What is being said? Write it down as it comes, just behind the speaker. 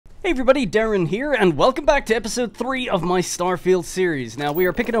Hey everybody, Darren here, and welcome back to episode 3 of my Starfield series. Now, we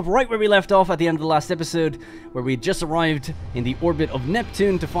are picking up right where we left off at the end of the last episode, where we just arrived in the orbit of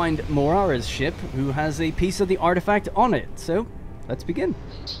Neptune to find Moara's ship, who has a piece of the artifact on it. So, let's begin.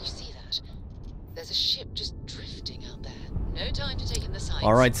 Wait, do you see that? There's a ship just drifting out there. No time to take in the sights.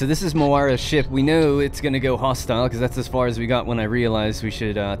 Alright, so this is Moara's ship. We know it's going to go hostile, because that's as far as we got when I realized we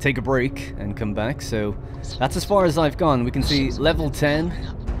should take a break and come back. So, that's as far as I've gone. We can see level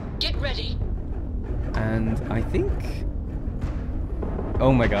 10. Get ready. And I think...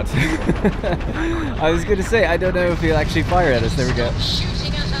 Oh my god. I was going to say, I don't know if he'll actually fire at us. There we go.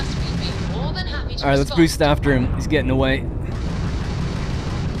 Shooting at us, we'd be more than happy to Alright, let's boost after him. He's getting away.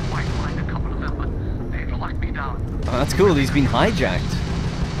 Might find a couple of them, but they've locked me down. Oh, that's cool. He's been hijacked.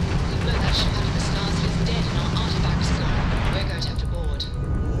 We blow that ship out of the stars, he's dead and our artifacts gone. We're going to have to board.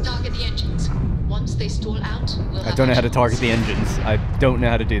 Target the engines. Once they stall out, we'll have I don't know how to chance. target the engines. I don't know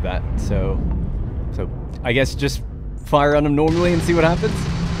how to do that. So I guess just fire on them normally and see what happens.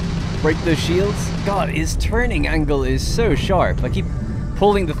 Break those shields. God, his turning angle is so sharp. I keep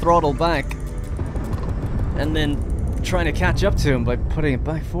pulling the throttle back and then trying to catch up to him by putting it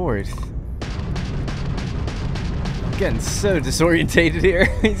back forward. I'm getting so disorientated here.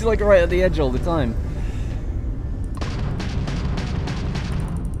 He's like right at the edge all the time.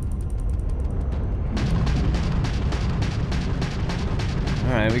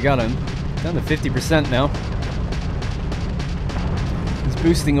 Alright, we got him. Down to 50% now. He's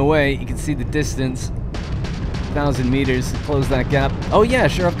boosting away. You can see the distance. 1,000 meters. Close that gap. Oh yeah,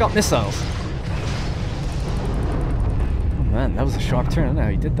 sure, I've got missiles. Oh man, that was a sharp turn. I don't know how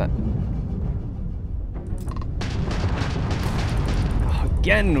he did that. Oh,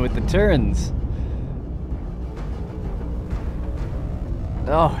 again with the turns.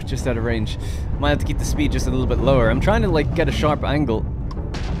 Oh, just out of range. Might have to keep the speed just a little bit lower. I'm trying to like get a sharp angle.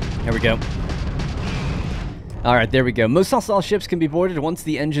 There we go. Alright, there we go. Most hostile ships can be boarded once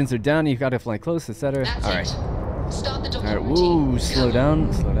the engines are down. You've got to fly close, etc. Alright. Start the docking Alright, routine. whoa, slow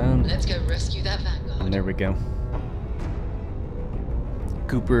down, slow down. Let's go rescue that Vanguard. And there we go.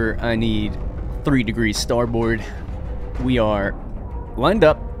 Cooper, I need 3 degrees starboard. We are lined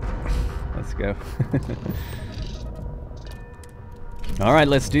up. Let's go. Alright,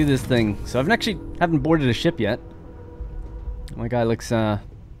 let's do this thing. So I've actually haven't boarded a ship yet. My guy looks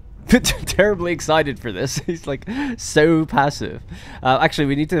terribly excited for this. He's like so passive. Actually,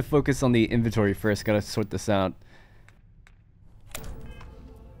 we need to focus on the inventory first. Gotta sort this out.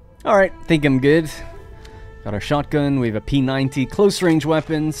 Alright, think I'm good. Got our shotgun. We have a P90. Close range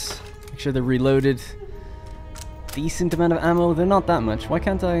weapons. Make sure they're reloaded. Decent amount of ammo. They're not that much. Why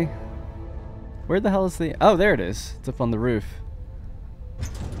can't I... Where the hell is the... Oh, there it is. It's up on the roof.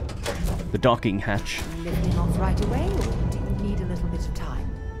 The docking hatch. Lifting off right away, or do you need a little bit of time?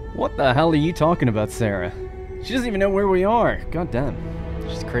 What the hell are you talking about, Sarah? She doesn't even know where we are. God damn.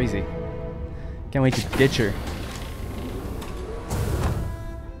 She's crazy. Can't wait to ditch her.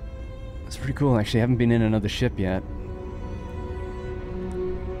 That's pretty cool, actually. I haven't been in another ship yet.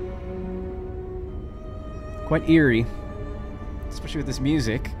 Quite eerie. Especially with this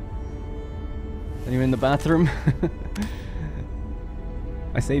music. Anyone in the bathroom?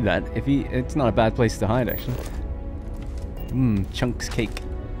 I say that. It's not a bad place to hide, actually. Chunks cake.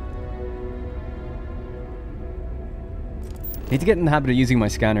 Need to get in the habit of using my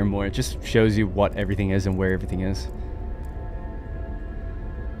scanner more. It just shows you what everything is and where everything is.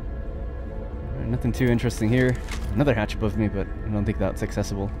 Alright, nothing too interesting here. Another hatch above me, but I don't think that's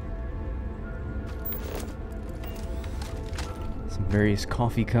accessible. Some various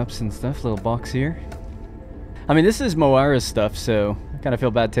coffee cups and stuff. Little box here. I mean, this is Moara's stuff, so I kind of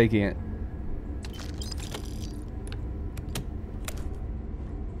feel bad taking it.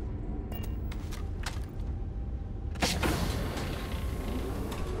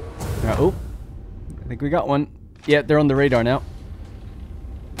 Oh, I think we got one. Yeah, they're on the radar now.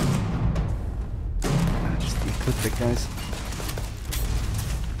 Just equip it, guys.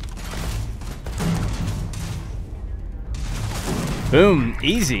 Boom,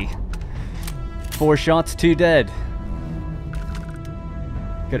 easy. 4 shots, 2 dead.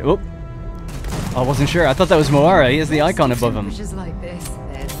 Good. Oh, I wasn't sure. I thought that was Moara. He has the icon above him. Temperatures like this,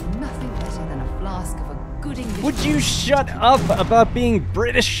 there's nothing better than a flask of a good English. Would you shut up about being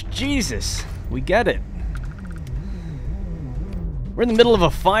British? Jesus, we get it. We're in the middle of a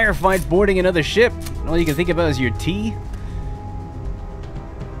firefight boarding another ship. All you can think about is your tea.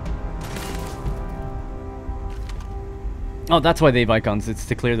 Oh, that's why they have icons. It's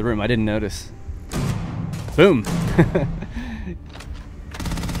to clear the room. I didn't notice. Boom.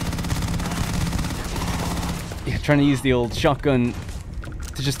 Yeah, trying to use the old shotgun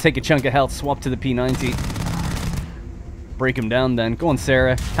to to just take a chunk of health, swap to the P90. Break him down then. Go on,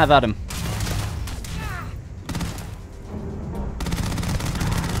 Sarah. Have at him.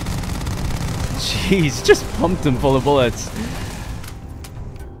 Jeez, just pumped him full of bullets.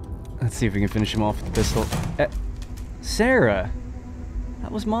 Let's see if we can finish him off with the pistol. Sarah!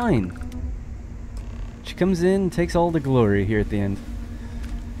 That was mine. She comes in, takes all the glory here at the end.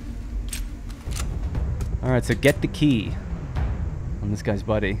 Alright, so get the key on this guy's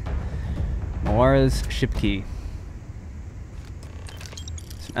body. Moira's ship key.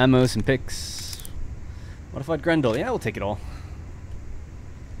 Some ammo, some picks. Modified Grendel. Yeah, we'll take it all.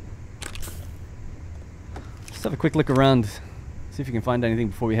 Just have a quick look around. See if we can find anything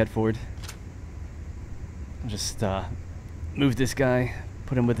before we head forward. I'll just move this guy,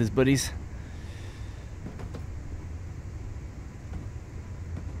 put him with his buddies.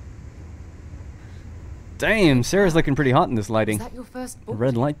 Damn, Sarah's looking pretty hot in this lighting. Is that your first book?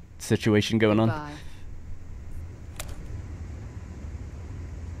 Red light situation going on. Goodbye.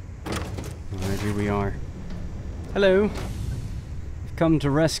 Alright, here we are. Hello. I've come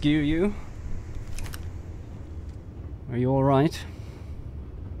to rescue you. Are you alright?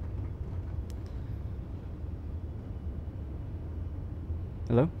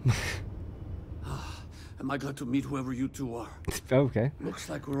 Hello? Am I glad to meet whoever you two are? Okay. Looks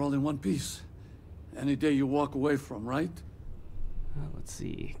like we're all in one piece. Any day you walk away from, right? Let's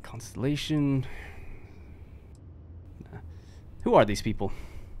see. Constellation. Nah. Who are these people?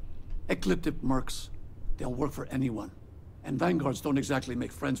 Ecliptic mercs. They'll work for anyone. And vanguards don't exactly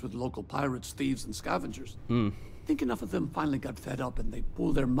make friends with local pirates, thieves, and scavengers. Think enough of them finally got fed up and they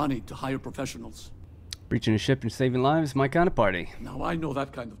pooled their money to hire professionals. Breaching a ship and saving lives, my kind of party. Now I know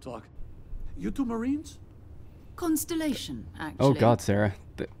that kind of talk. You two Marines? Constellation, actually. Oh god, Sarah.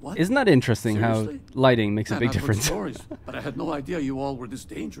 What? Isn't that interesting Seriously? how lighting makes a Man, big I've heard difference? stories, but I had no idea you all were this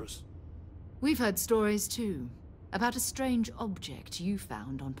dangerous. We've heard stories too about a strange object you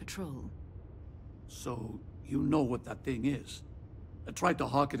found on patrol. So, you know what that thing is. I tried to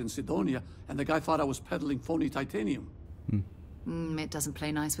hawk it in Sidonia, and the guy thought I was peddling phony titanium. It doesn't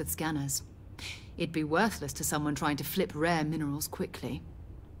play nice with scanners. It'd be worthless to someone trying to flip rare minerals quickly.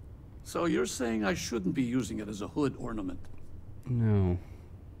 So you're saying I shouldn't be using it as a hood ornament? No.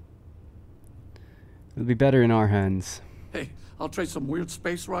 It'll be better in our hands. Hey, I'll trade some weird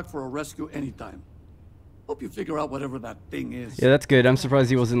space rock for a rescue anytime. Hope you figure out whatever that thing is. Yeah, that's good. I'm surprised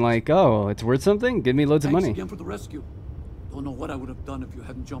he wasn't like, oh, it's worth something? Give me loads of Thanks money. again for the rescue. Don't know what I would have done if you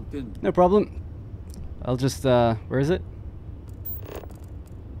hadn't jumped in. No problem. I'll just, where is it?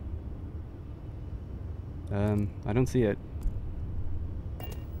 I don't see it.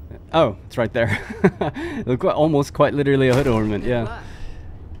 Oh, it's right there. Look, almost quite literally a hood ornament, Good yeah. work.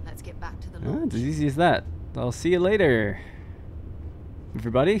 Let's get back to the Oh, launch. it's as easy as that. I'll see you later,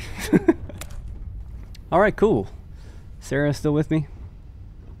 everybody. Alright, cool. Sarah still with me?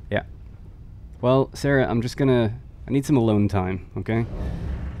 Yeah. Well, Sarah, I'm just gonna... I need some alone time, okay?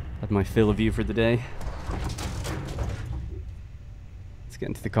 Had my fill of you for the day. Let's get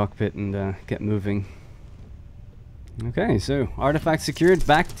into the cockpit and get moving. Okay, so artifact secured.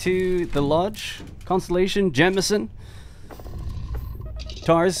 Back to the lodge. Constellation, Jemison.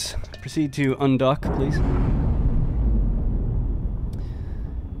 TARS, proceed to undock, please.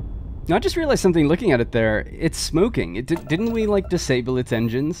 Now, I just realized something looking at it there. It's smoking. Didn't we, like, disable its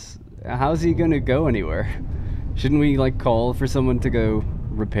engines? How's he gonna go anywhere? Shouldn't we, like, call for someone to go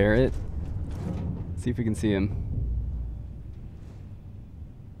repair it? See if we can see him.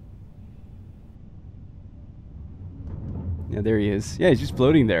 Yeah, there he is. Yeah, he's just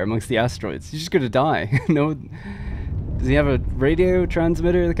floating there amongst the asteroids. He's just gonna die. No, does he have a radio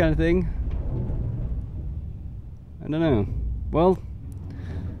transmitter, that kind of thing? I don't know. Well,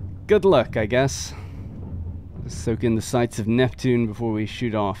 good luck, I guess. Let's soak in the sights of Neptune before we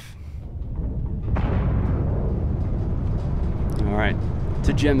shoot off. Alright,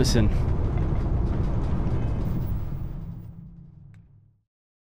 to Jemison.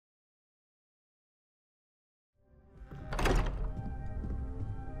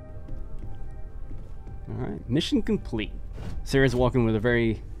 Alright, mission complete. Sarah's walking with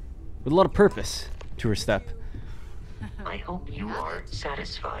a lot of purpose to her step. I hope you are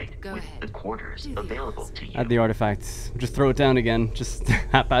satisfied Go with ahead. the quarters Do the available honors. to you. Add the artifacts. Just throw it down again, just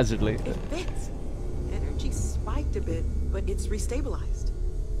haphazardly. It fits. Energy spiked a bit, but it's restabilized.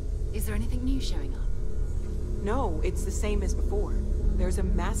 Is there anything new showing up? No, it's the same as before. There's a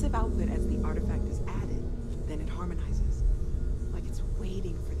massive output as the artifact is added, then it harmonizes. Like it's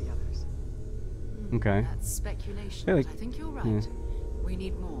waiting for the others. Okay. That's speculation, Really? but I think you're right. Yeah. We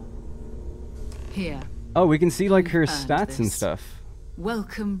need more. Here. Oh, we can see like her You've earned stats and this. stuff.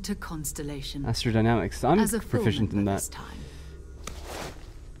 welcome to Constellation. Astrodynamics. I'm As a full proficient in member that. this time.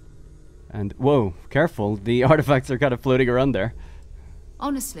 And whoa, careful. The artifacts are kind of floating around there.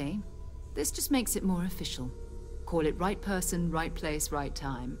 Honestly, this just makes it more official. Call it right person, right place, right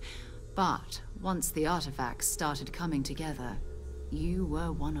time. But once the artifacts started coming together, you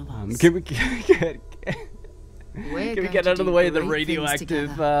were one of us. Can we We're can we going get to out of the do way of the great things radioactive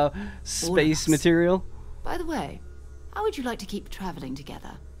together. space us. material? By the way, how would you like to keep traveling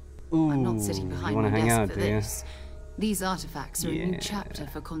together? Ooh, I'm not sitting you behind wanna my hang desk out, for do you? this. These artifacts are a new Yeah. chapter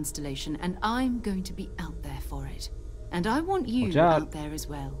for Constellation, and I'm going to be out there for it. And I want Watch you out. out there as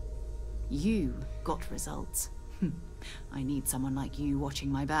well. You got results. I need someone like you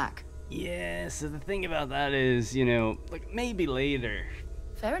watching my back. Yeah, so the thing about that is, you know, like maybe later.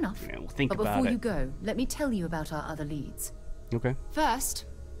 Fair enough. Yeah, we'll think but about before it. you go, let me tell you about our other leads. Okay. First,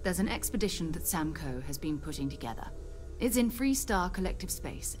 there's an expedition that Samco has been putting together. It's in Freestar Collective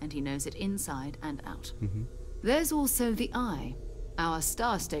Space, and he knows it inside and out. There's also the Eye, our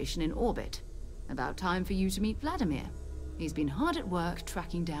star station in orbit. About time for you to meet Vladimir. He's been hard at work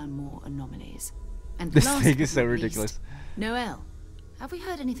tracking down more anomalies. And This last thing but is so not least, ridiculous. Noel, have we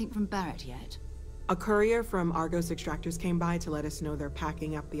heard anything from Barrett yet? A courier from Argos Extractors came by to let us know they're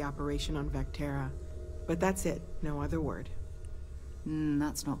packing up the operation on Vectera. But that's it, no other word.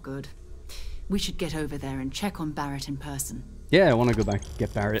 That's not good. We should get over there and check on Barrett in person. Yeah, I want to go back and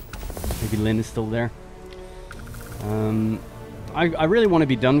get Barrett. Maybe Lynn is still there. I really want to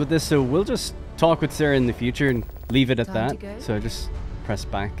be done with this, so we'll just talk with Sarah in the future and leave it at Time to that. go? So just press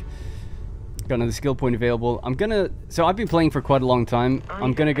back. Got another skill point available. So I've been playing for quite a long time.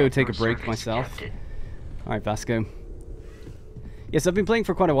 I'm gonna go take a break myself. Alright, Vasco. Yes, I've been playing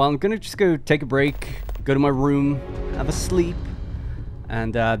for quite a while. I'm gonna just go take a break, go to my room, have a sleep,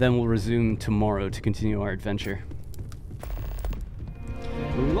 and then we'll resume tomorrow to continue our adventure.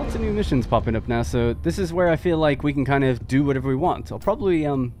 Lots of new missions popping up now, so this is where I feel like we can kind of do whatever we want. I'll probably,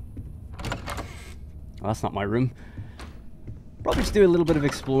 well, that's not my room. Probably just do a little bit of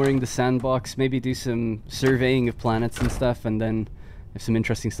exploring the sandbox, maybe do some surveying of planets and stuff, and then if some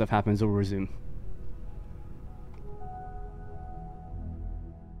interesting stuff happens, we'll resume.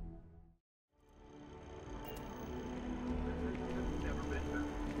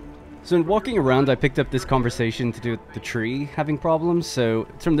 So in walking around, I picked up this conversation to do with the tree having problems. So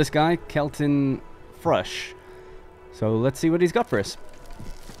it's from this guy, Kelton Frush. So let's see what he's got for us.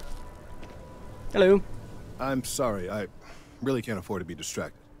 Hello. I'm sorry, I really can't afford to be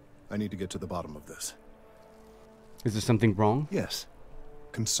distracted. I need to get to the bottom of this. Is there something wrong? Yes.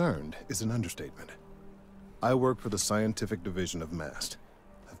 Concerned is an understatement. I work for the scientific division of MAST.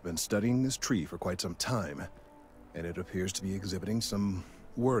 I've been studying this tree for quite some time, and it appears to be exhibiting some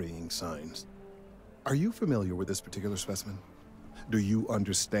worrying signs. Are you familiar with this particular specimen? Do you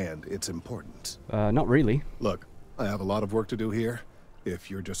understand its importance? Not really. Look, I have a lot of work to do here.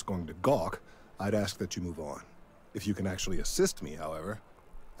 If you're just going to gawk, I'd ask that you move on. If you can actually assist me, however,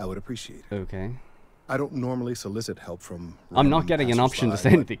 I would appreciate it. Okay. I don't normally solicit help from I'm not random getting an option to passersby,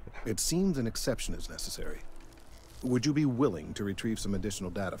 say but anything. It seems an exception is necessary. Would you be willing to retrieve some additional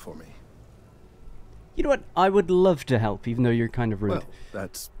data for me? You know what? I would love to help, even though you're kind of rude. Well,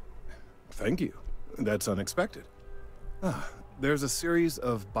 that's... Thank you. That's unexpected. There's a series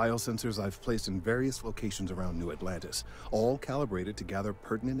of biosensors I've placed in various locations around New Atlantis, all calibrated to gather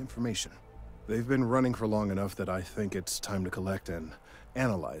pertinent information. They've been running for long enough that I think it's time to collect and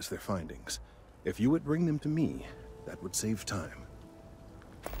analyze their findings. If you would bring them to me, that would save time.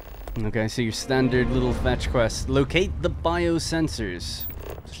 Okay, so your standard little fetch quest. Locate the biosensors.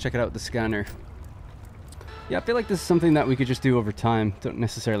 Let's check it out with the scanner. Yeah, I feel like this is something that we could just do over time. Don't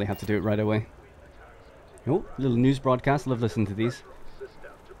necessarily have to do it right away. Oh, little news broadcast. Love listening to these.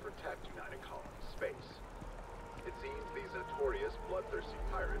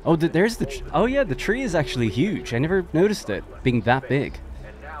 Oh, there's the... oh yeah, the tree is actually huge. I never noticed it being that big.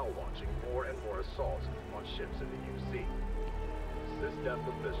 And now launching more and more assaults on ships in the UC. SysDef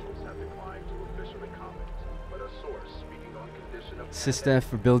officials have declined to officially comment, but a source speaking on condition of... SysDef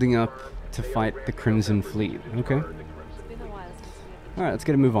for building up to fight the Crimson Fleet. Okay. Alright, let's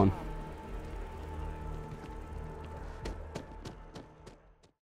get a move on.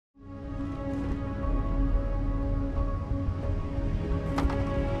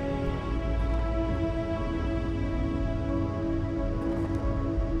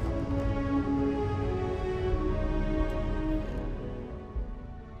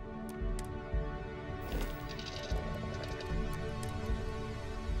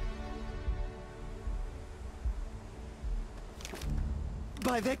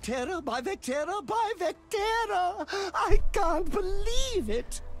 By Vectera, by Vectera, by Vectera! I can't believe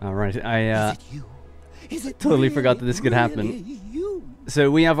it! Alright, I Is it you? Is it totally really, forgot that this could happen. really you?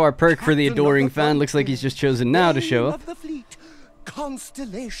 So we have our perk for the Captain adoring of the fan. Looks like he's just chosen now to show Name up. of the fleet,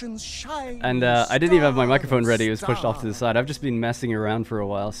 constellations shine. And I didn't even have my microphone ready. It was pushed star. off to the side. I've just been messing around for a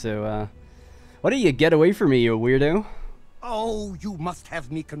while, so why don't you get away from me, you weirdo? Oh, you must have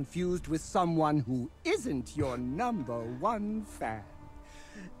me confused with someone who isn't your #1 fan.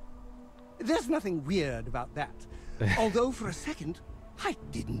 There's nothing weird about that. Although for a second, I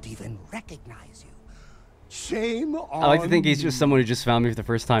didn't even recognize you. Shame on I like to think he's just someone who just found me for the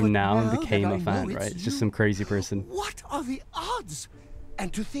first time But now and now became that a I fan, know right? it's It's just you, some crazy person. What are the odds?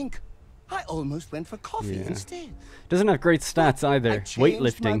 And to think, I almost went for coffee Yeah. instead. Doesn't have great stats I either. changed my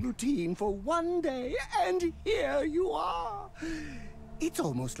Weightlifting. routine for one day, and here you are. It's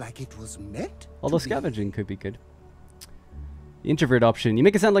almost like it was meant. Although to be. scavenging could be good. The introvert option. You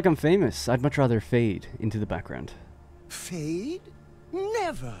make it sound like I'm famous. I'd much rather fade into the background. Fade?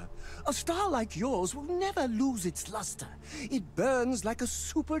 Never. A star like yours will never lose its luster. It burns like a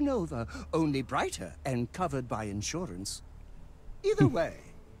supernova, only brighter and covered by insurance. Either way,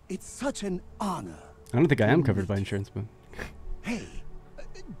 it's such an honor. I don't think I am covered by insurance, but... Hey,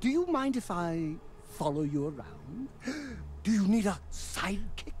 do you mind if I follow you around? Do you need a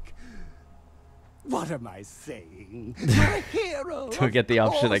sidekick? What am I saying? You're a hero. Don't get the of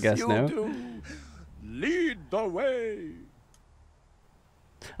option, I course guess, you no? do. Lead the way.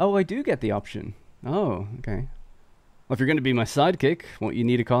 Oh, I do get the option. Oh, okay. Well, if you're going to be my sidekick, won't you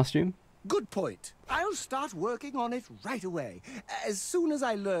need a costume? Good point. I'll start working on it right away, as soon as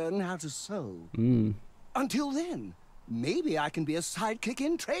I learn how to sew. Until then, maybe I can be a sidekick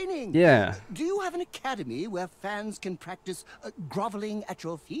in training. Yeah. Do you have an academy where fans can practice groveling at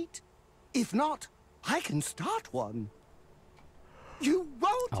your feet? If not, I can start one. You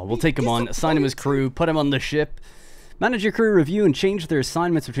won't. Oh, we'll be take him on, assign him as crew, put him on the ship. Manage your crew review and change their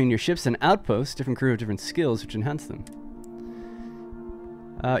assignments between your ships and outposts. Different crew have different skills, which enhance them.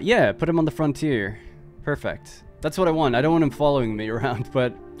 Yeah, put him on the frontier. Perfect. That's what I want. I don't want him following me around,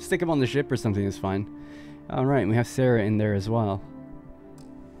 but stick him on the ship or something is fine. Alright, we have Sarah in there as well.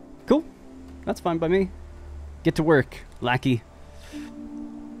 Cool. That's fine by me. Get to work, lackey.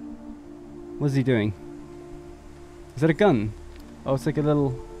 What's he doing? Is that a gun? Oh, it's like a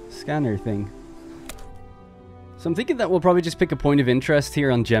little scanner thing. So I'm thinking that we'll probably just pick a point of interest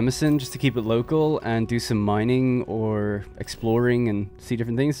here on Jemison just to keep it local and do some mining or exploring and see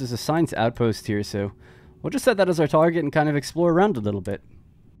different things. There's a science outpost here, so we'll just set that as our target and kind of explore around a little bit.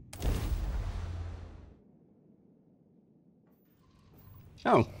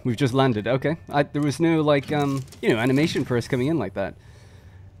 Oh, we've just landed. Okay. There was no, like, animation for us coming in like that.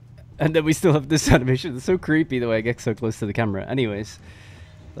 And then we still have this animation. It's so creepy the way I get so close to the camera. Anyways,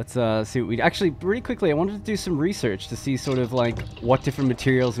 let's see what we... Actually, really quickly, I wanted to do some research to see sort of, like, what different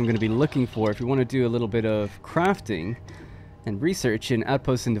materials I'm going to be looking for. If we want to do a little bit of crafting and research in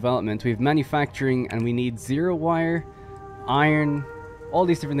outposts and development, we have manufacturing, and we need zero wire, iron, all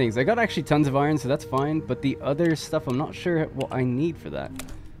these different things. I got actually tons of iron, so that's fine, but the other stuff, I'm not sure what I need for that.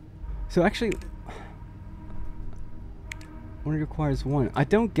 So actually... Only requires 1. I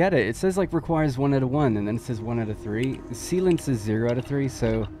don't get it. It says like requires 1 out of 1, and then it says 1 out of 3. The sealant says 0 out of 3,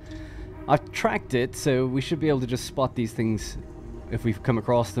 so I've tracked it, so we should be able to just spot these things if we've come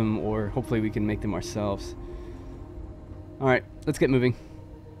across them, or hopefully we can make them ourselves. Alright, let's get moving.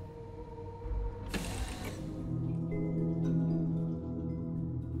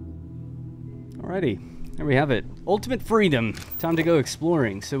 Alrighty, there we have it. Ultimate freedom. Time to go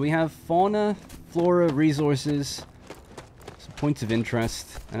exploring. So we have fauna, flora, resources, some points of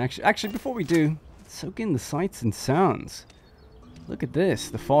interest, and actually before we do, let's soak in the sights and sounds. Look at this,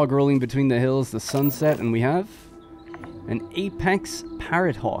 the fog rolling between the hills, the sunset, and we have an apex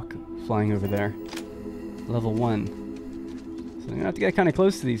parrot hawk flying over there. Level 1. So I'm gonna have to get kind of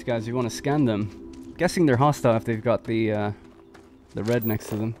close to these guys if you want to scan them. I'm guessing they're hostile if they've got the red next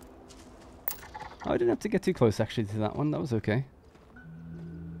to them. Oh, I didn't have to get too close actually to that one. That was okay.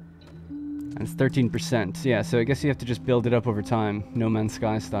 And it's 13%. Yeah, so I guess you have to just build it up over time. No Man's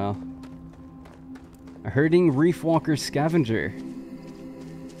Sky style. A herding reef walker scavenger.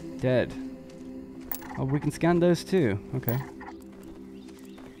 Dead. Oh, we can scan those too. Okay.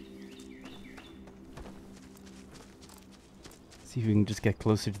 See if we can just get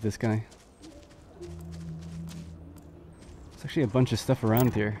closer to this guy. There's actually a bunch of stuff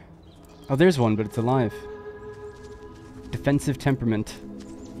around here. Oh, there's one, but it's alive. Defensive temperament.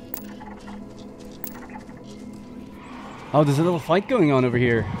 Oh, there's a little fight going on over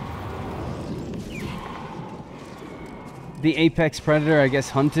here. the apex predator, I guess,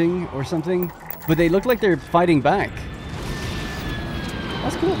 hunting or something. But they look like they're fighting back.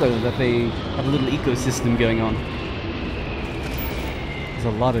 That's cool, though, that they have a little ecosystem going on. There's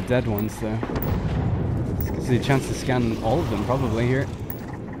a lot of dead ones, though. This gives you a chance to scan all of them, probably, here.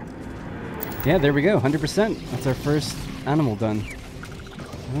 Yeah, there we go, 100%. That's our first animal done.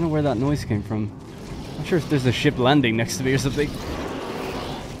 I don't know where that noise came from. I'm not sure if there's a ship landing next to me or something.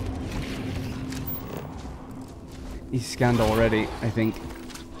 He's scanned already, I think.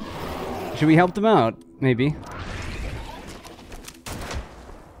 Should we help them out? Maybe.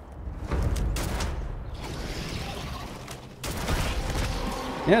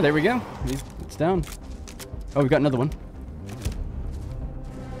 Yeah, there we go. It's down. Oh, we got another one.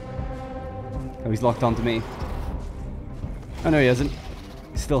 Oh, he's locked onto me. Oh, no, he hasn't.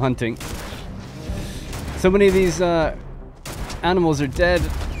 He's still hunting. So many of these animals are dead.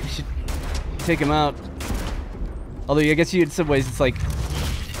 We should take them out. Although, I guess in some ways it's like...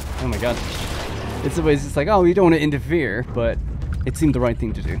 Oh my god. In some ways it's like, oh, you don't want to interfere, but it seemed the right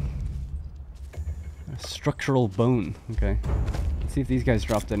thing to do. A structural bone. Okay. Let's see if these guys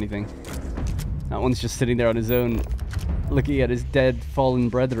dropped anything. That one's just sitting there on his own, looking at his dead, fallen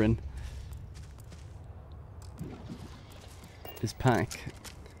brethren. His pack.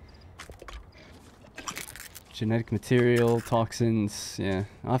 Genetic material, toxins, yeah.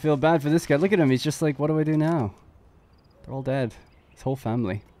 I feel bad for this guy. Look at him, he's just like, what do I do now? They're all dead. His whole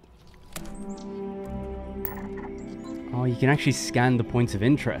family. Oh, you can actually scan the points of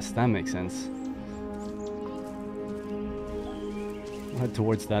interest. That makes sense. I'll head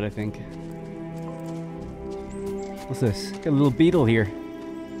towards that, I think. What's this? Got a little beetle here.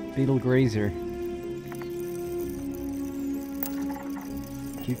 Beetle grazer.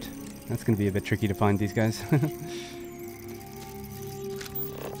 Cute. That's going to be a bit tricky to find these guys.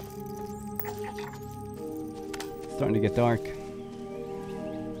 Starting to get dark.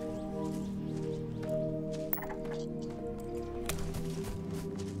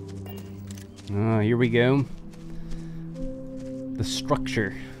 Ah, here we go. The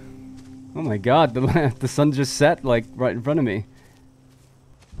structure. Oh my god, the sun just set, like, right in front of me.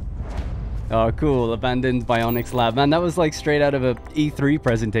 Oh, cool. Abandoned Bionics Lab. Man, that was like straight out of a E3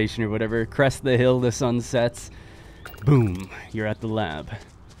 presentation or whatever. Crest the hill, the sun sets. Boom. You're at the lab.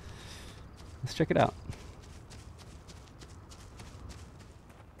 Let's check it out.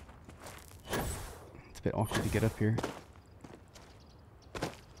 It's a bit awkward to get up here.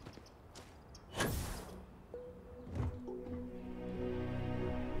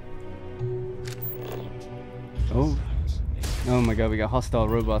 Oh. Oh my god, we got hostile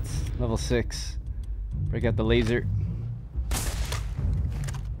robots. Level 6. Break out the laser.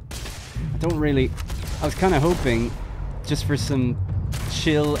 I was kind of hoping just for some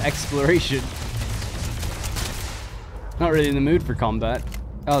chill exploration. Not really in the mood for combat.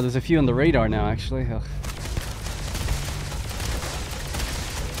 Oh, there's a few on the radar now, actually. Ugh.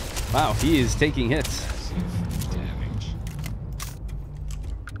 Wow, he is taking hits.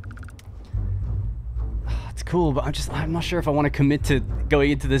 Cool, but I'm not sure if I want to commit to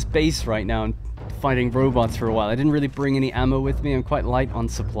going into this base right now and fighting robots for a while. I didn't really bring any ammo with me. I'm quite light on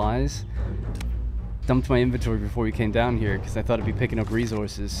supplies. Dumped my inventory before we came down here because I thought I'd be picking up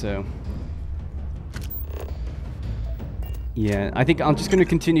resources, so... Yeah, I think I'm just going to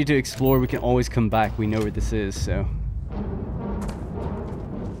continue to explore. We can always come back. We know where this is, so...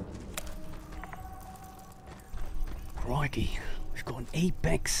 Crikey, we've got an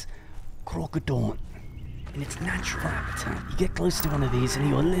apex crocodile. In its natural habitat. You get close to one of these and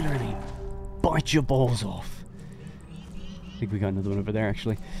you'll literally bite your balls off. I think we got another one over there,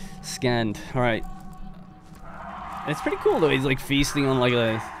 actually. Scanned. Alright. It's pretty cool, though. He's, like, feasting on, like,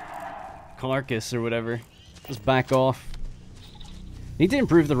 a carcass or whatever. Just back off. Need to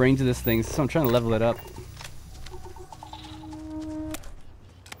improve the range of this thing, so I'm trying to level it up.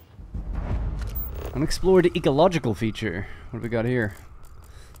 Unexplored ecological feature. What have we got here?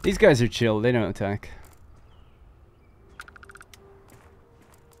 These guys are chill. They don't attack.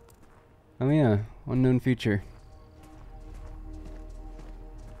 Oh yeah, unknown feature.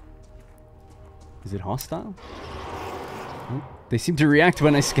 Is it hostile? Oh, they seem to react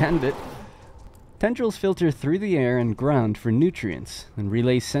when I scanned it. Tendrils filter through the air and ground for nutrients and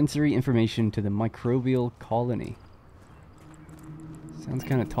relay sensory information to the microbial colony. Sounds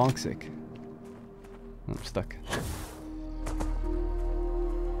kind of toxic. Oh, I'm stuck.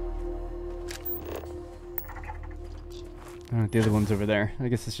 Oh, the other one's over there. I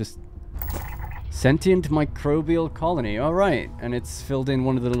guess it's just... Sentient microbial colony. Alright, and it's filled in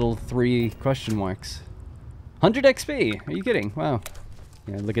one of the little 3 question marks. 100 XP! Are you kidding? Wow.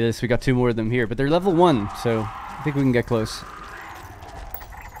 Yeah, look at this. We got 2 more of them here, but they're level 1, so I think we can get close.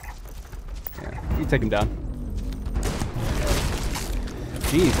 Yeah, you take him down.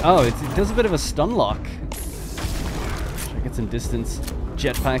 Jeez, oh, it does a bit of a stun lock. Try to get some distance.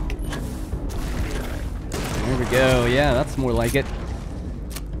 Jetpack. There we go. Yeah, that's more like it.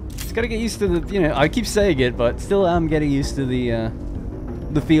 Just gotta get used to the, you know, I keep saying it, but still I'm getting used to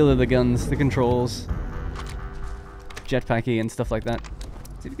the feel of the guns, the controls, jetpacky and stuff like that.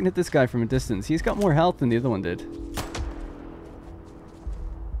 See if we can hit this guy from a distance. He's got more health than the other one did.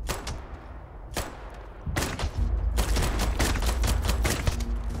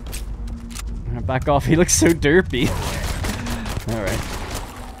 Back off, he looks so derpy. Alright.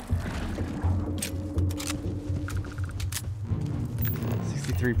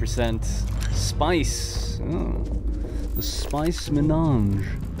 %. Spice. Oh. The spice menage.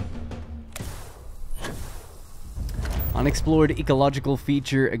 Unexplored ecological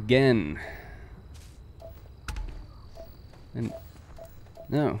feature again. And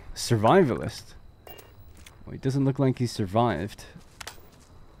no, survivalist. Well, he doesn't look like he survived.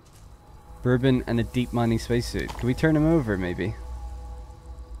 Bourbon and a deep mining spacesuit. Can we turn him over, maybe?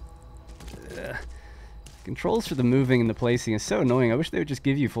 Ugh. Controls for the moving and the placing is so annoying. I wish they would just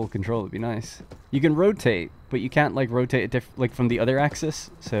give you full control. It'd be nice. You can rotate, but you can't like rotate it like from the other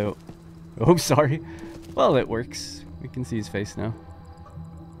axis. So, oh, sorry. Well, it works. We can see his face now.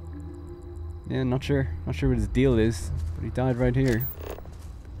 Yeah, not sure what his deal is, but he died right here.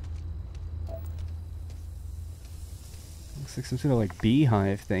 Looks like some sort of like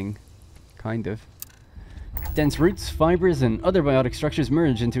beehive thing. Kind of. Dense roots, fibers, and other biotic structures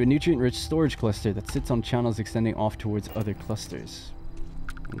merge into a nutrient-rich storage cluster that sits on channels extending off towards other clusters.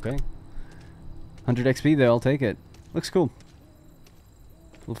 Okay. 100 XP though, I'll take it. Looks cool.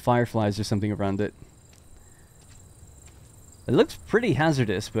 Little fireflies or something around it. It looks pretty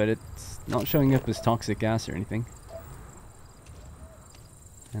hazardous, but it's not showing up as toxic gas or anything.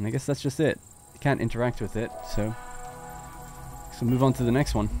 And I guess that's just it. You can't interact with it, so move on to the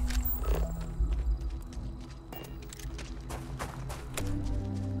next one.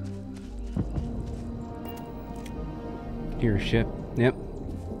 Here, ship. Yep.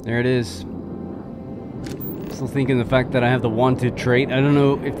 There it is. Still thinking the fact that I have the wanted trait. I don't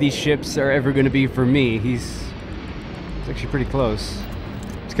know if these ships are ever going to be for me. It's actually pretty close.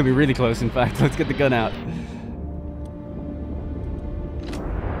 It's going to be really close, in fact. Let's get the gun out.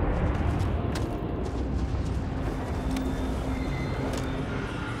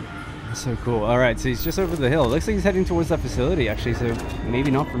 That's so cool. Alright, so he's just over the hill. Looks like he's heading towards that facility, actually, so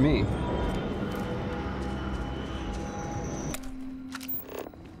maybe not for me.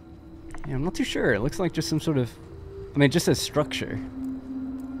 Yeah, I'm not too sure. It looks like just some sort of... I mean, it just says structure.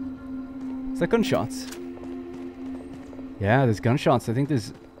 Is that gunshots? Yeah, there's gunshots. I think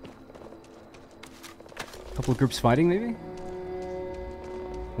there's a couple of groups fighting, maybe?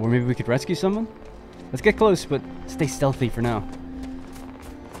 Or maybe we could rescue someone? Let's get close, but stay stealthy for now.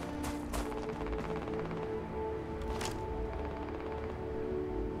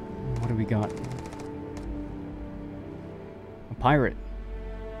 What do we got? A pirate.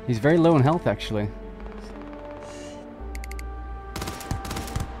 He's very low in health, actually.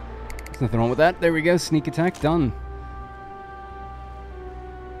 There's nothing wrong with that. There we go. Sneak attack. Done.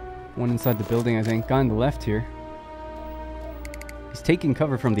 One inside the building, I think. Guy on the left here. He's taking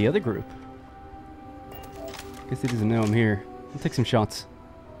cover from the other group. Guess he doesn't know I'm here. I'll take some shots.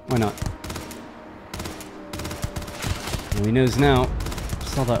 Why not? Well, he knows now.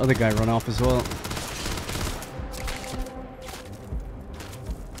 Saw that other guy run off as well.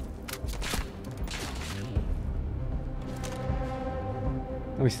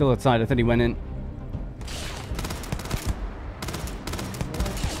 Oh, he's still outside. I thought he went in.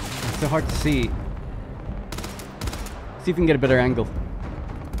 It's so hard to see. See if we can get a better angle.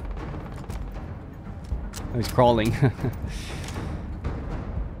 Oh, he's crawling. He's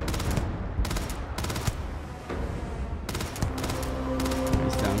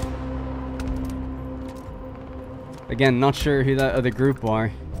down. Again, not sure who that other group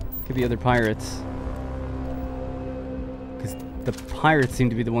are. Could be other pirates. The pirates seem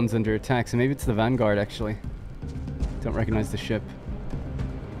to be the ones under attack, so maybe it's the Vanguard, actually. Don't recognize the ship.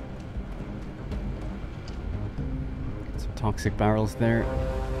 Some toxic barrels there.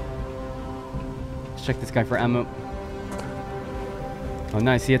 Let's check this guy for ammo. Oh,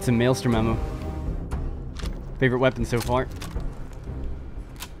 nice. He had some Maelstrom ammo. Favorite weapon so far.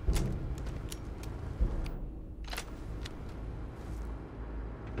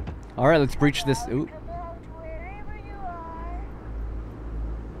 Alright, let's breach this. Ooh.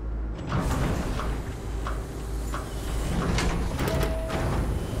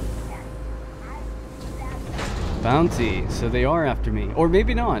 Bounty. So they are after me. Or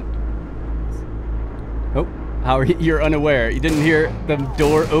maybe not. Oh, how are you? You're unaware. You didn't hear the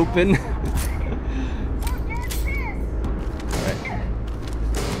door open? Alright.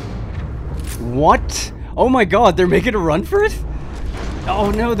 What? Oh my god, they're making a run for it?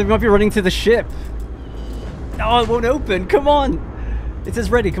 Oh no, they might be running to the ship. Oh, it won't open. Come on. It says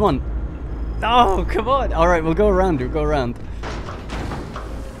ready. Come on. Oh, come on. Alright, we'll go around. We'll go around.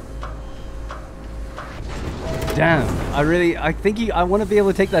 Damn. I think I want to be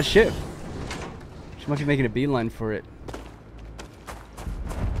able to take that ship. She might be making a beeline for it.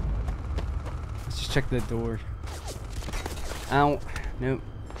 Let's just check the door. Ow. Nope.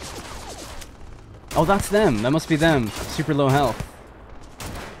 Oh, that's them. That must be them. Super low health.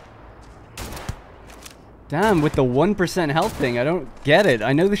 Damn, with the 1% health thing, I don't get it.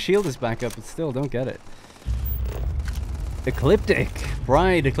 I know the shield is back up, but still don't get it. Ecliptic.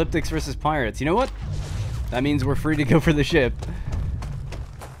 Right, Ecliptics versus pirates. You know what? That means we're free to go for the ship.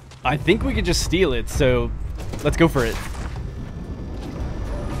 I think we could just steal it, so let's go for it.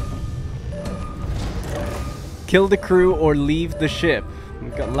 Kill the crew or leave the ship.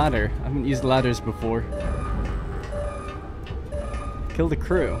 We've got ladder. I haven't used ladders before. Kill the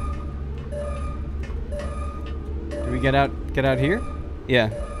crew. Do we get out here? Yeah.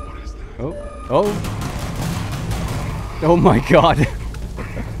 What is that? Oh. Oh. Oh my god.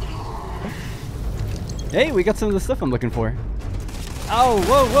 Hey, we got some of the stuff I'm looking for. Oh,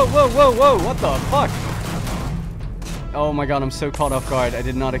 whoa, whoa, whoa, whoa, whoa. What the fuck? Oh my god, I'm so caught off guard. I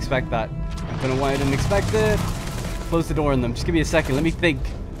did not expect that. I don't know why I didn't expect it. Close the door on them. Just give me a second. Let me think.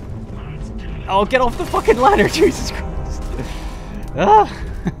 Oh, get off the fucking ladder. Jesus Christ. Ah.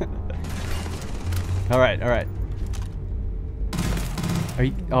 Alright, alright. Are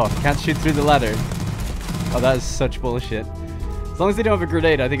you? Oh, can't shoot through the ladder. Oh, that is such bullshit. As long as they don't have a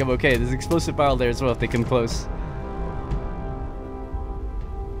grenade, I think I'm okay. There's an explosive barrel there as well if they come close.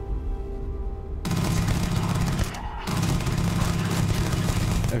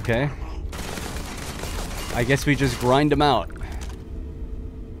 Okay. I guess we just grind them out.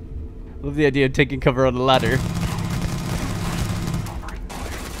 Love the idea of taking cover on the ladder.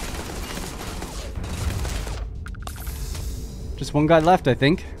 Just one guy left, I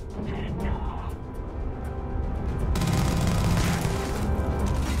think.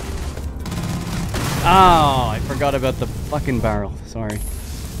 Oh, I forgot about the fucking barrel. Sorry.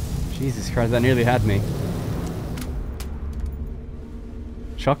 Jesus Christ, that nearly had me.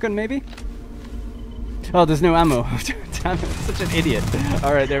 Shotgun, maybe? Oh, there's no ammo. Damn it, I'm such an idiot.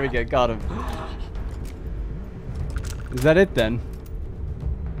 Alright, there we go. Got him. Is that it then?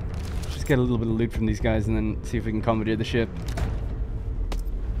 Just get a little bit of loot from these guys and then see if we can commandeer the ship.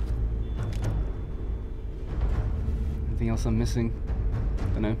 Anything else I'm missing?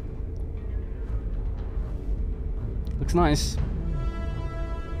 Don't know. Looks nice.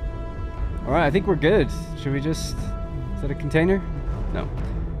 Alright, I think we're good. Should we just... Is that a container? No.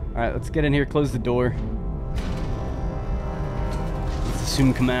 Alright, let's get in here, close the door. Let's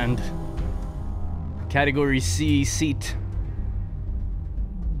assume command. Category C seat.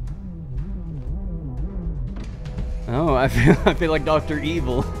 Oh, I feel like Dr.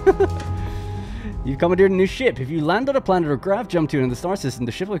 Evil. You've commandeered a new ship. If you land on a planet or grav jump to it in the star system,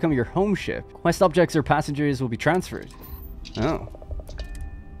 the ship will become your home ship. Quest objects or passengers will be transferred. Oh.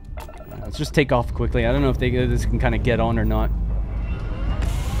 Let's just take off quickly. I don't know if this can kind of get on or not.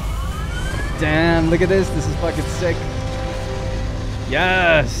 Damn, look at this. This is fucking sick.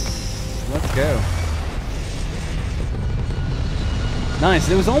 Yes! Let's go. Nice.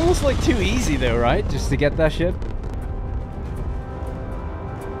 It was almost like too easy though, right? Just to get that ship.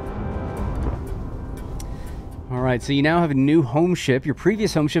 Alright, so you now have a new home ship. Your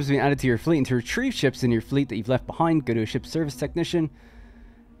previous home ship has been added to your fleet, and to retrieve ships in your fleet that you've left behind, go to a ship service technician,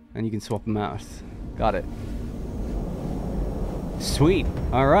 and you can swap them out. Got it. Sweet.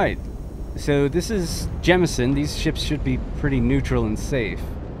 Alright. So this is Jemison. These ships should be pretty neutral and safe.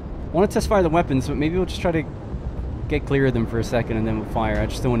 I want to test fire the weapons, but maybe we'll just try to get clear of them for a second and then we'll fire. I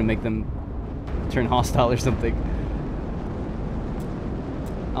just don't want to make them turn hostile or something.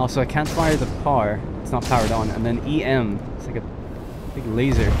 Also, I can't fire the power. It's not powered on. And then EM. It's like a big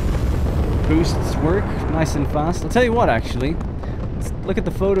laser. Boosts work nice and fast. I'll tell you what, actually. Let's look at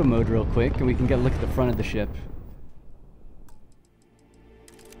the photo mode real quick and we can get a look at the front of the ship.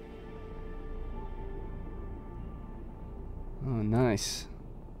 Oh, nice.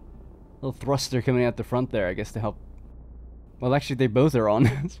 Little thruster coming out the front there, I guess, to help. Well, actually, they both are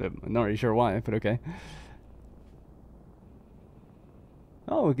on. So I'm not really sure why, but okay.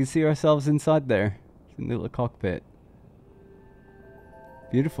 Oh, we can see ourselves inside there. In the little cockpit.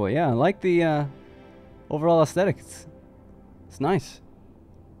 Beautiful, yeah. I like the overall aesthetic, it's nice.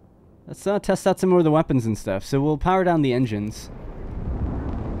 Let's test out some more of the weapons and stuff. So we'll power down the engines.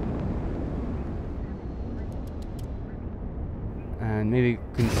 And maybe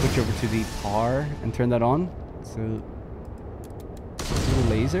we can switch over to the power and turn that on. So, little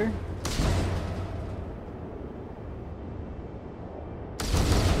laser.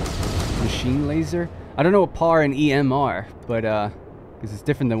 Machine laser. I don't know what power and EM are, but because it's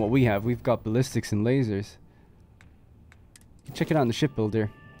different than what we have. We've got ballistics and lasers. Check it out in the shipbuilder.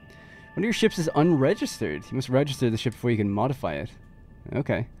 One of your ships is unregistered. You must register the ship before you can modify it.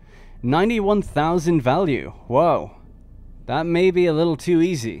 Okay. 91,000 value. Whoa. That may be a little too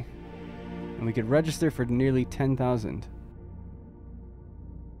easy. And we could register for nearly 10,000.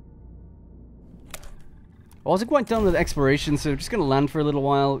 I wasn't quite done with exploration, so I'm just going to land for a little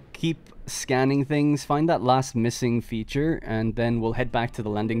while, keep scanning things, find that last missing feature, and then we'll head back to the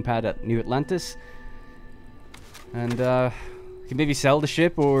landing pad at New Atlantis. And, we can maybe sell the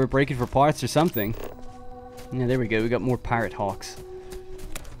ship or break it for parts or something. Yeah, there we go. We got more Parrot Hawks.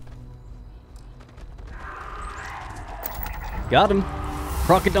 Got him.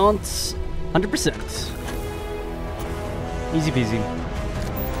 Crocodonts, 100%. Easy peasy.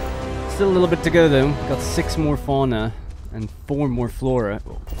 Still a little bit to go though. Got 6 more fauna and 4 more flora.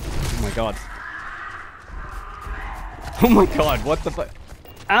 Oh my god. Oh my god, what the fuck?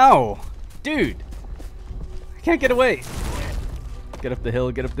 Ow! Dude! I can't get away. Get up the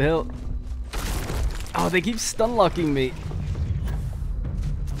hill, get up the hill. Oh, they keep stun locking me.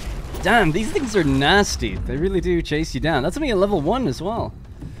 Damn, these things are nasty. They really do chase you down. That's only a level 1 as well.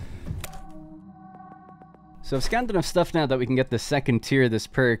 So I've scanned enough stuff now that we can get the second tier of this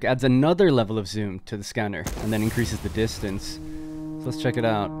perk. Adds another level of zoom to the scanner and then increases the distance. So let's check it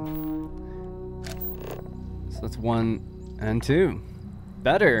out. So that's 1 and 2.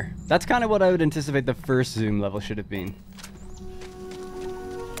 Better. That's kind of what I would anticipate the first zoom level should have been.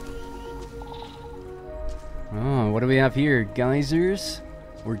 Oh, what do we have here? Geysers?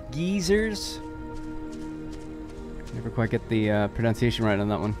 Or geezers? Never quite get the pronunciation right on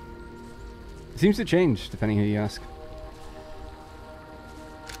that one. It seems to change depending who you ask.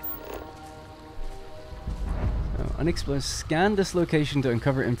 So, unexplored. Scan this location to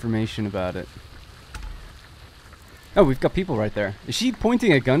uncover information about it. Oh, we've got people right there. Is she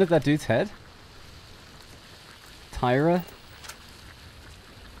pointing a gun at that dude's head? Tyra?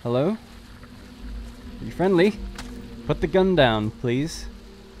 Hello? Are you friendly? Put the gun down, please.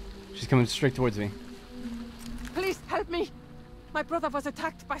 She's coming straight towards me. Please help me! My brother was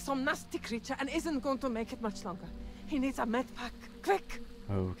attacked by some nasty creature and isn't going to make it much longer. He needs a med pack. Quick!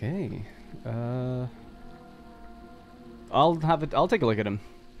 Okay. I'll take a look at him.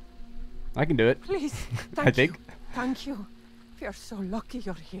 I can do it. Please, I think. Thank you. We are so lucky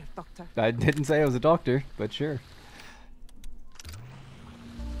you're here, Doctor. I didn't say I was a doctor, but sure.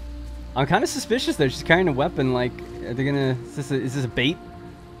 I'm kind of suspicious though. She's carrying a weapon. Like, are they gonna? Is this a bait?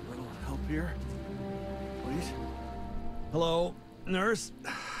 Little help here, please. Hello, nurse,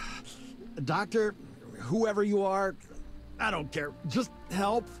 doctor, whoever you are. I don't care. Just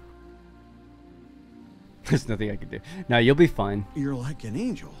help. There's nothing I can do. No, you'll be fine. You're like an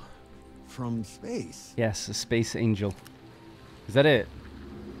angel from space. Yes, a space angel. Is that it?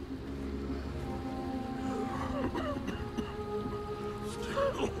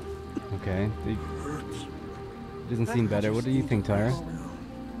 Okay. Doesn't seem better. What do you think, Tyra? Thank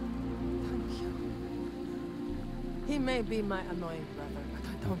you. He may be my annoying brother, but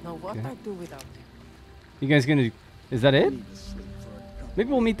I don't know what I'd do without him. You guys gonna... Is that it? Maybe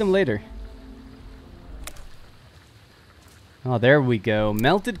we'll meet them later. Oh, there we go.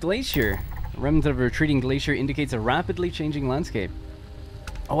 Melted glacier. A remnant of a retreating glacier indicates a rapidly changing landscape.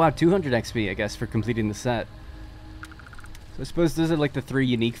 Oh wow, 200 XP, I guess, for completing the set. So I suppose those are like the 3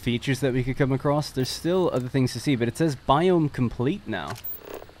 unique features that we could come across. There's still other things to see, but it says biome complete now.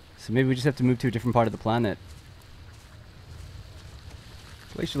 So maybe we just have to move to a different part of the planet.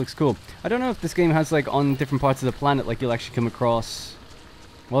 Glacier looks cool. I don't know if this game has like on different parts of the planet like you'll actually come across...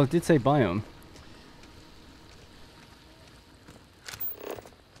 Well, it did say biome.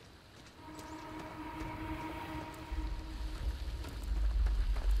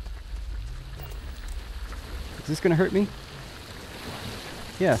 Is this gonna hurt me?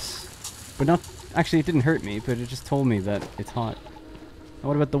 Yes. But not... Actually, it didn't hurt me, but it just told me that it's hot. And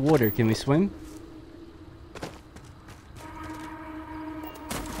what about the water? Can we swim?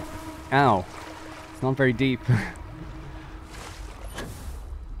 Ow. It's not very deep.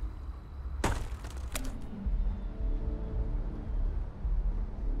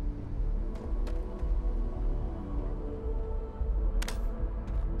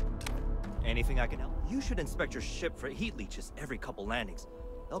 Anything I can help? You should inspect your ship for heat leeches every couple landings.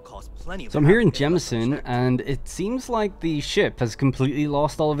 They'll cost plenty of. So I'm here in Jemison, and it seems like the ship has completely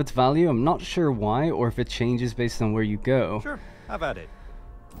lost all of its value. I'm not sure why, or if it changes based on where you go. Sure, have at it.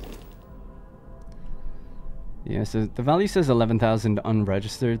 Yeah, so the value says 11,000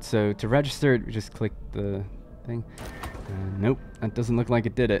 unregistered, so to register it, we just click the thing. Nope, that doesn't look like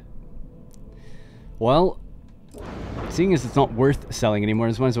it did it. Well, seeing as it's not worth selling anymore,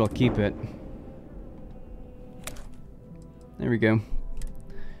 I might as well keep it. There we go.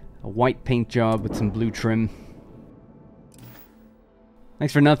 A white paint job with some blue trim.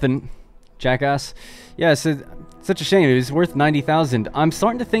 Thanks for nothing, jackass. Yeah, so such a shame. It was worth 90,000. I'm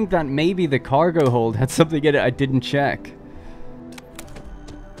starting to think that maybe the cargo hold had something in it I didn't check.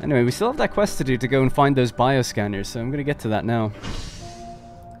 Anyway, we still have that quest to do to go and find those bioscanners, so I'm going to get to that now.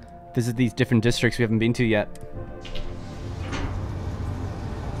 Visit these different districts we haven't been to yet.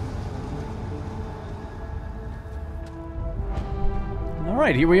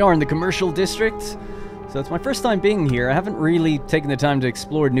 Alright, here we are in the commercial district. So it's my first time being here. I haven't really taken the time to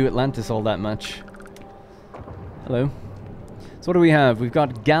explore New Atlantis all that much. Hello. So what do we have? We've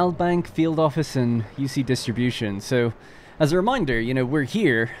got Galbank, Field Office, and UC Distribution. So, as a reminder, you know, we're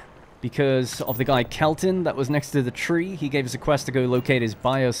here because of the guy Kelton that was next to the tree. He gave us a quest to go locate his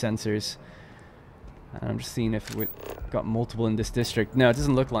biosensors. And I'm just seeing if we've got multiple in this district. No, it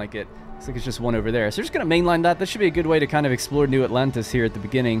doesn't look like it. Looks like it's just one over there. So we're just going to mainline that. That should be a good way to kind of explore New Atlantis here at the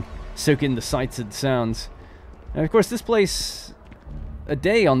beginning. Soak in the sights and sounds. And of course, this place, a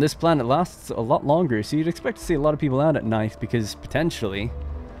day on this planet lasts a lot longer. So you'd expect to see a lot of people out at night because potentially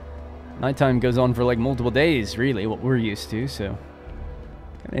nighttime goes on for like multiple days, really, what we're used to. So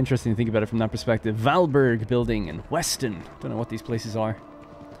kind of interesting to think about it from that perspective. Valberg building and Weston. Don't know what these places are.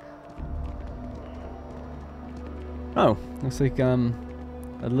 Oh, looks like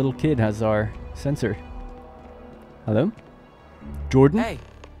a little kid has our sensor. Hello? Jordan? Hey,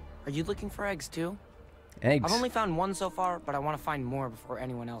 are you looking for eggs too? Eggs? I've only found one so far, but I want to find more before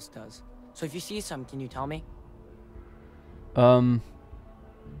anyone else does. So if you see some, can you tell me?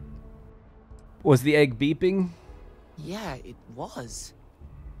 Was the egg beeping? Yeah, it was.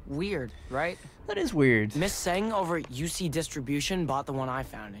 Weird, right? That is weird. Miss Seng over at UC Distribution bought the one I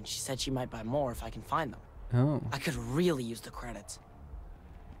found, and she said she might buy more if I can find them. Oh. I could really use the credits.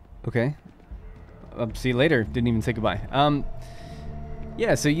 Okay. See you later. Didn't even say goodbye.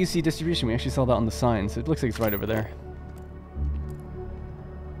 Yeah, so UC Distribution, we actually saw that on the sign, so it looks like it's right over there.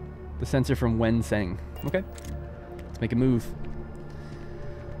 The sensor from Wen Seng. Okay. Let's make a move.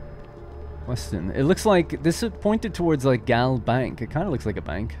 Weston. It looks like this is pointed towards like Gal Bank. It kind of looks like a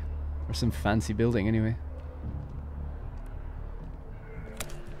bank. Or some fancy building anyway.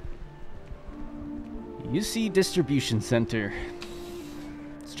 UC Distribution Center.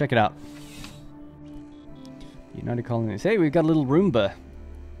 Let's check it out. United Colonies. Hey, we've got a little Roomba.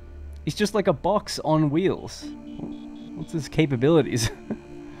 He's just like a box on wheels. What's his capabilities?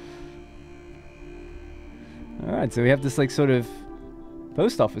 Alright, so we have this like sort of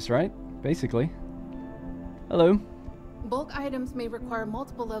post office, right? Basically. Hello. Bulk items may require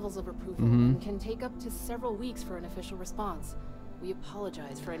multiple levels of approval and can take up to several weeks for an official response. We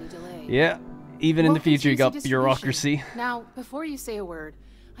apologize for any delay. Yeah, even in the future you got bureaucracy. Now, before you say a word,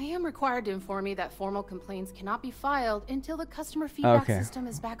 I am required to inform you that formal complaints cannot be filed until the customer feedback system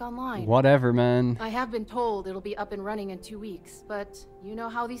is back online. Whatever, man. I have been told it'll be up and running in 2 weeks, but you know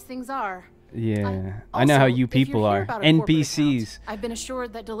how these things are. Yeah, I know how you people are. NPCs. I've been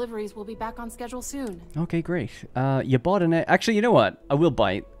assured that deliveries will be back on schedule soon. Okay, great. You bought an... Actually, you know what? I will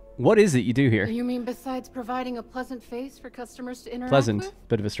bite. What is it you do here? You mean besides providing a pleasant face for customers to interact Pleasant. with?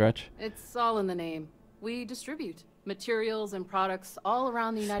 Bit of a stretch. It's all in the name. We distribute materials and products all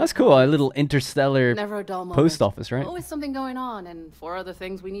around the United That's cool. A little interstellar Never a dull moment. post office, right? Always something going on and 4 other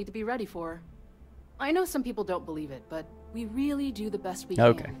things we need to be ready for. I know some people don't believe it, but we really do the best we can.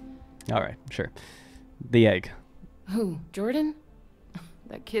 Okay. All right, sure. The egg. Who? Jordan?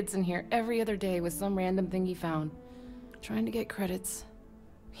 That kid's in here every other day with some random thing he found. Trying to get credits.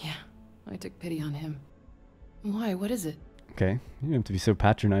 Yeah, I took pity on him. Why? What is it? Okay. You don't have to be so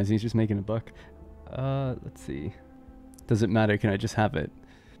patronizing. He's just making a buck. Let's see. Does it matter? Can I just have it?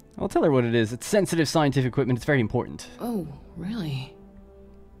 I'll tell her what it is. It's sensitive scientific equipment. It's very important. Oh, really?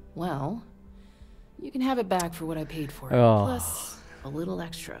 Well, you can have it back for what I paid for it. Oh. Plus a little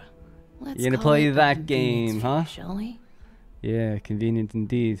extra. Let's You're gonna call play it a that convenience game, fee, huh? Shall we? Yeah, convenient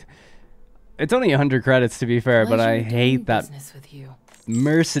indeed. It's only 100 credits to be fair, but I hate that with you.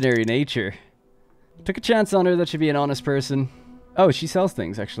 mercenary nature. Took a chance on her that she'd be an honest person. Oh, she sells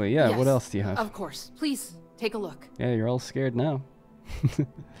things, actually. Yeah, what Yes, else do you have? Of course. Please, take a look. Yeah, you're all scared now.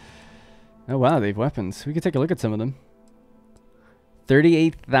 Oh wow, they have weapons. We could take a look at some of them.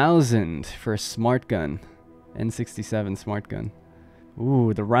 38,000 for a smart gun. N67 smart gun.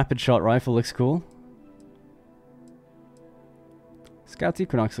 Ooh, the rapid shot rifle looks cool. Scout's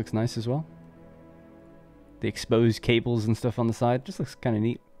Equinox looks nice as well. The exposed cables and stuff on the side just looks kind of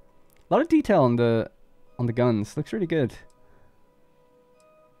neat. A lot of detail on the guns. Looks really good.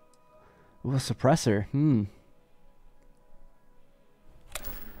 Ooh, a suppressor.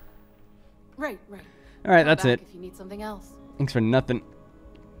 Right. All right, that's it. If you need something else. Thanks for nothing.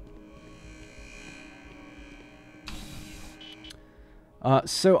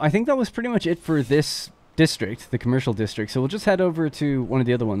 So I think that was pretty much it for this district, the commercial district. So we'll just head over to one of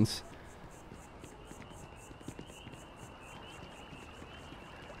the other ones.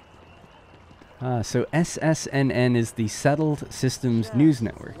 So SSNN is the Settled Systems News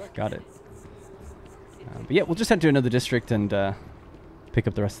Network. Got it. But yeah, we'll just head to another district and pick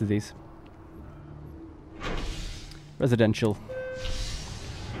up the rest of these. Residential.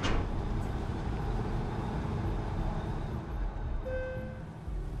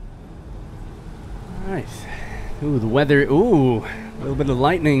 Alright. Ooh, the weather. Ooh, a little bit of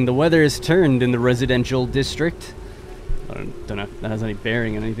lightning. The weather has turned in the residential district. I don't know if that has any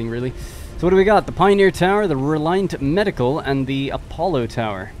bearing on anything, really. So what do we got? The Pioneer Tower, the Reliant Medical, and the Apollo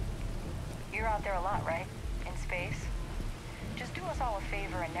Tower. You're out there a lot, right? In space? Just do us all a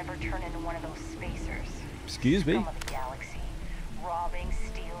favor and never turn into one of those spacers. Excuse me? Scum of the galaxy. Robbing,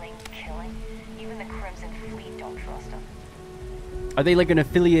 stealing, killing. Even the Crimson Fleet don't trust them. Are they like an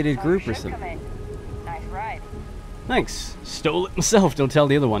affiliated group or something? Nice ride. Thanks. Stole it myself. Don't tell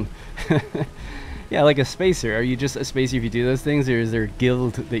the other one. Yeah, like a spacer. Are you just a spacer if you do those things, or is there a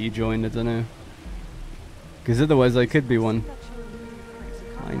guild that you join? I don't know. Because otherwise I could be one.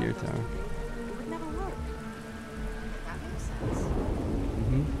 Pioneer Tower.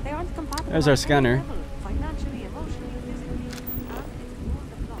 There's our scanner.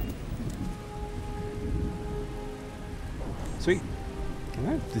 Sweet.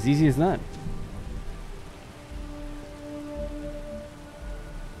 Alright, as easy as that.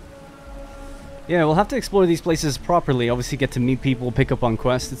 Yeah, we'll have to explore these places properly, obviously get to meet people, pick up on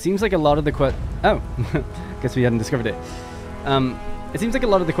quests. It seems like a lot of the quests... Oh, guess we hadn't discovered it. It seems like a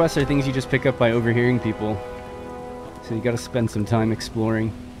lot of the quests are things you just pick up by overhearing people. So you gotta spend some time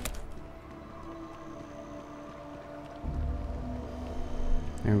exploring.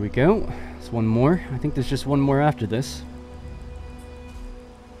 There we go. There's one more. I think there's just one more after this.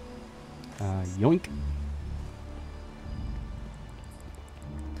 Yoink.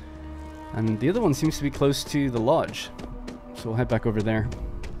 And the other one seems to be close to the lodge. So we'll head back over there.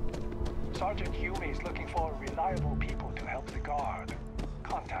 Sergeant Yumi is looking for reliable people to help the guard.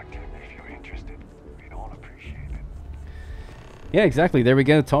 Contact him if you're interested. We'd all appreciate it. Yeah, exactly. There we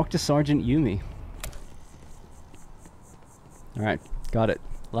go. Talk to Sergeant Yumi. Alright, got it.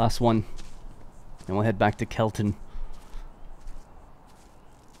 Last one. And we'll head back to Kelton.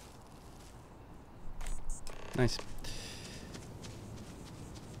 Nice.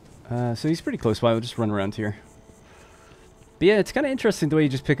 So he's pretty close by. We'll just run around here. But yeah, it's kind of interesting the way you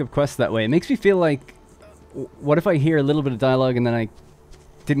just pick up quests that way. It makes me feel like, what if I hear a little bit of dialogue and then I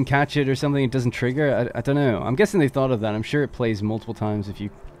didn't catch it or something, it doesn't trigger? I don't know. I'm guessing they thought of that. I'm sure it plays multiple times if you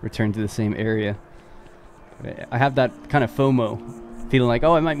return to the same area. I have that kind of FOMO, feeling like,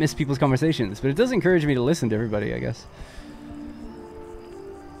 oh, I might miss people's conversations. But it does encourage me to listen to everybody, I guess.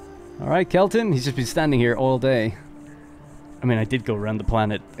 Alright, Kelton. He's just been standing here all day. I mean, I did go around the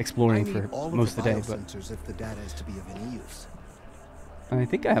planet exploring for most of the day, but if the data is to be of any use. I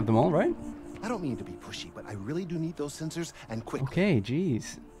think I have them all, right? I don't mean to be pushy, but I really do need those sensors, and quickly. Okay,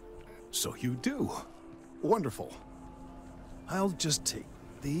 jeez. So you do. Wonderful. I'll just take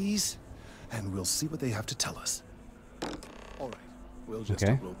these, and we'll see what they have to tell us. All right, we'll just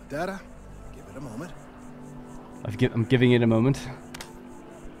upload the data. Give it a moment. I'm giving it a moment.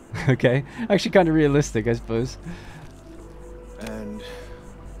 Okay, actually kind of realistic, I suppose. And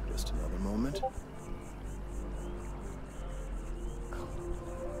just another moment.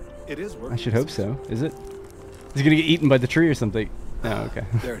 It is working. I should hope so. Is it? Is he gonna get eaten by the tree or something? Oh, okay.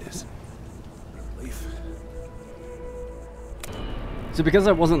 There it is. Relief. So because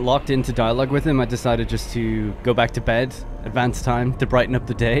I wasn't locked into dialogue with him, I decided just to go back to bed, advance time to brighten up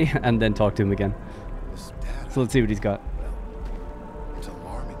the day, and then talk to him again. So let's see what he's got. It's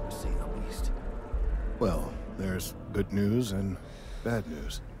alarming to say the least. Well, there's good news and bad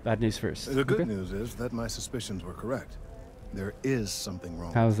news. Bad news first. The good news is that my suspicions were correct. There is something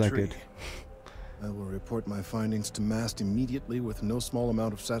wrong How's with the that tree. good? I will report my findings to MAST immediately with no small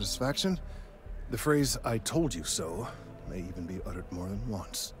amount of satisfaction. The phrase, "I told you so," may even be uttered more than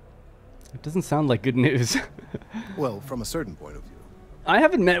once. It doesn't sound like good news. Well, from a certain point of view. I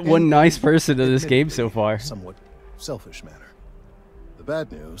haven't met one nice person in this game so far. Somewhat selfish manner. The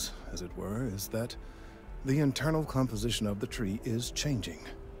bad news, as it were, is that the internal composition of the tree is changing.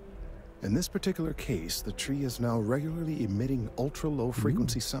 In this particular case, the tree is now regularly emitting ultra-low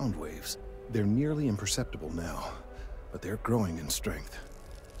frequency sound waves. They're nearly imperceptible now, but they're growing in strength.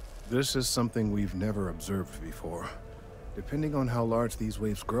 This is something we've never observed before. Depending on how large these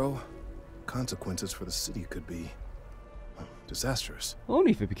waves grow, consequences for the city could be disastrous.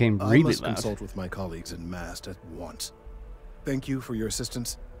 Only if it became really I must loud. consult with my colleagues in Mast at once. Thank you for your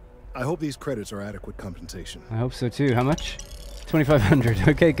assistance. I hope these credits are adequate compensation. I hope so too. How much? 2,500.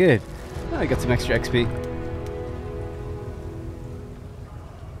 Okay, good. I got some extra XP.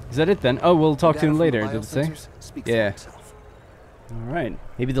 Is that it then? Oh, we'll talk to him later, did it say? Yeah. Alright.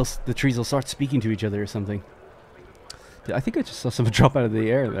 Maybe the trees will start speaking to each other or something. I think I just saw something drop out of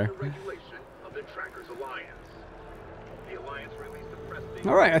the air there.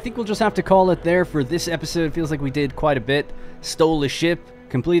 Alright, I think we'll just have to call it there for this episode. It feels like we did quite a bit. Stole a ship,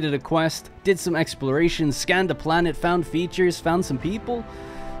 completed a quest, did some exploration, scanned a planet, found features, found some people.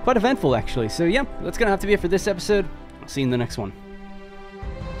 Quite eventful, actually. So yeah, that's going to have to be it for this episode. I'll see you in the next one.